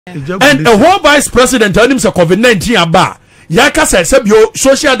And a whole vice president told him say COVID-19 aba. Yaka say bio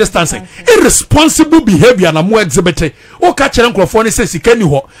social distancing. Irresponsible behavior na mo exhibit. O ka chere nkrofo say sika ni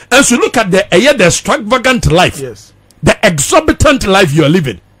ho. And so look at the extravagant life. Yes. The exorbitant life you are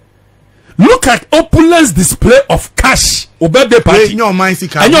living. Look at opulence display of cash. O birthday party. Your mind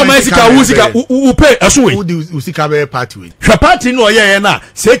sika. And your mind sika who pay aso who do sika be party we. Hwe party no ye na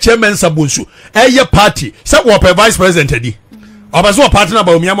say Kyei Mensah Bonsu. Eye party. Say wo vice president edi. Obaso party na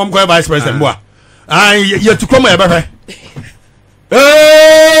Bawumia mom ko vice president boa. Ye to come e be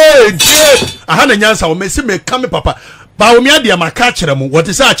hey, aha na nyansa wo mesi me kame papa. Bawumia de amaka kire mu. What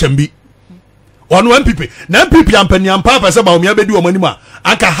is a chambi? On one people. Na people ampani ampa pa say Bawumia be di o manima.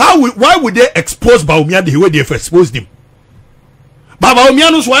 Anka why would they expose Bawumia the way they exposed him?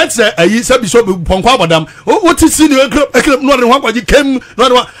 Bawumia no so I say ayi say biso ponkwa bodam. What is see no no kwaji kem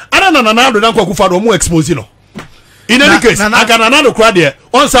no ana na do na kwakufa do mo expose no. In any case, I can another crowd there.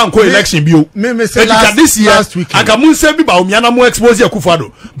 On some co-election bill. This year, I can mun say Bawumia na mo expose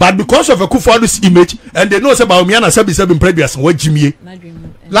Akufo-Addo. But because of Akufo-Addo's image, and they know say Bawumia na 77 previous what Jimmy.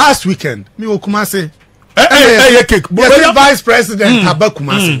 Last weekend, me o Kumase. Cake. Vice President Aba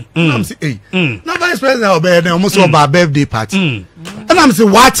Kumase. I'm say, hey, na Vice President Obe almost about birthday party. And I'm say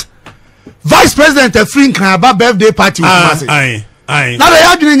what? Vice President Efrin kan about birthday party with Kumase. Now they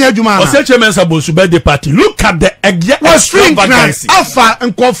are doing your Juma. Osei Kyei Mensah Bonsu birthday party. Look at the extravagance. Alpha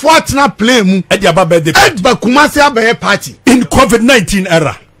and comfort na play mu. Ediaba birthday party. Edba Kumasi abe party In COVID-19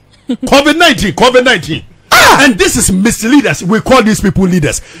 era. COVID-19. And this is misleaders. We call these people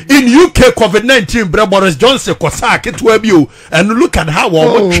leaders. In UK, COVID-19, Boris Johnson kosake tuebio. And look at how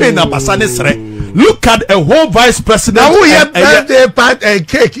we train up Asane. Look at a whole vice president. Now we have birthday party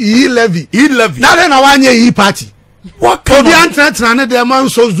cake. E-Levy. Now then I want ye party. What kind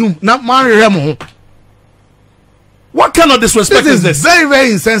of disrespect is this? Very,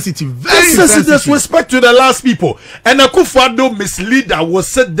 very insensitive. Very insensitive disrespect to the last people. And Akufo-Addo misleader will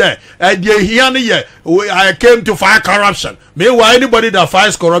sit there. And I came to fight corruption. Meanwhile, anybody that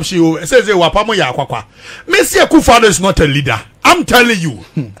fights corruption says Messi Akufo-Addo is not a leader. I'm telling you,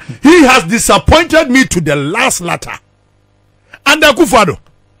 he has disappointed me to the last letter. And Akufo-Addo,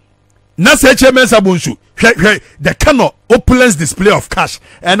 na say Kyei Mensah Bonsu, the kind of opulence display of cash.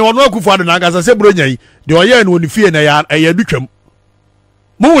 And on Akufo-Addo na gasa say bro nyai de oye no onifie na ya dutwam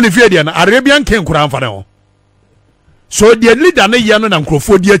mo onifie de na Arabian king kura amfa na. So the leader na ye no na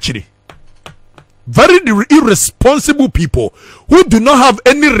nkrofo di akire. Very irresponsible people who do not have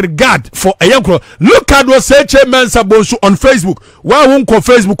any regard for a young. Look at what say Kyei Mensah Bonsu on Facebook. Why won't go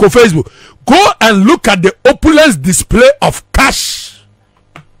Facebook? Go and look at the opulence display of cash.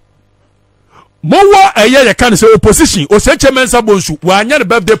 Mowa eye can say opposition Osei Kyei Mensah Bonsu wanya the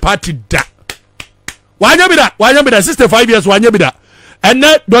birthday party da wanya be da 65 years wanya be da and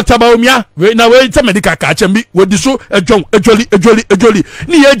Dr. Bawumia na we ta medical ka chembi we di so ejoli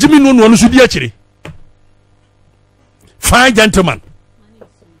ni ye jimi no so di akire. Fine gentlemen,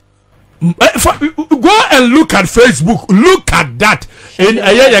 go and look at Facebook. Look at that in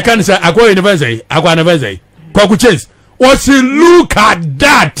eye can say akwa anniversary kwaku chase. What's it? Look at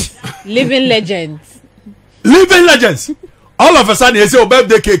that. Living legends. All of a sudden, you say, oh,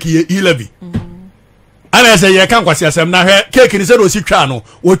 birthday cake, E-Levy. And I say, you can't quite say, now, cake in the center of Sichano,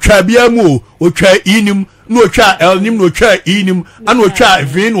 or try Biamu, or try Inim, no try Elnim, no try Inim, and no try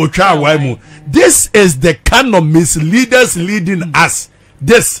Vin, or try Waimu. This is the kind of misleaders leading us.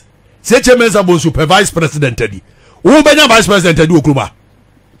 This. Kyei Mensah Bonsu, vice president, Teddy. Who be vice president, Teddy Okruma?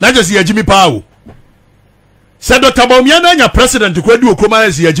 Not just here, Jimmy Powell. Said Dr. Bawumia na president to kwedi okoma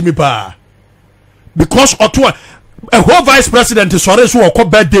esi Jimmy pa because oto a whole vice president sorry so okọ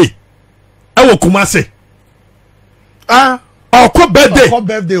birthday e wo Kumase okọ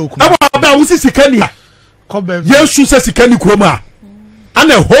birthday okuma aba wo sikani okọ birthday yesu se sikani kroma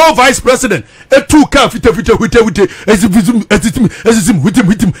and a whole vice president e two car fite ezim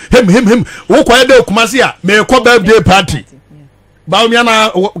him wo kwa de Kumase a me okọ birthday party Bawumia na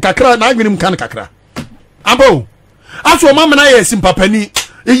kakra na agbinim kan kakra abo aso mama na ye simpapani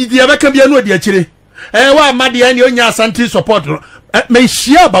ejidi abeka bia no odi akire wa amade ani onya asante support me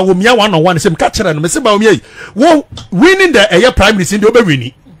share Bawumia 1-on-1 sem ka kire no me se Bawumia wo winning the primaries in the obe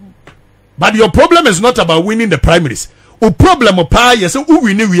winning. But your problem is not about winning the primaries. O problem pa yes who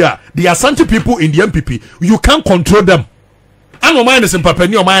win we are the Asante people in the MPP, you can't control them. And no mind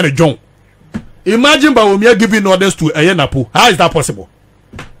simpapani o mind John. Imagine Bawumia giving orders to Napo. How is that possible?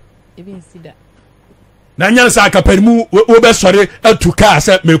 Even see that. Nanyansa akapanimu we be sori to car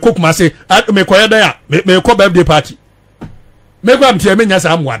say me Kumase me koyeda ya me ko birthday party me go am tie me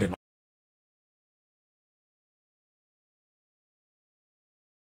nyasa amwade no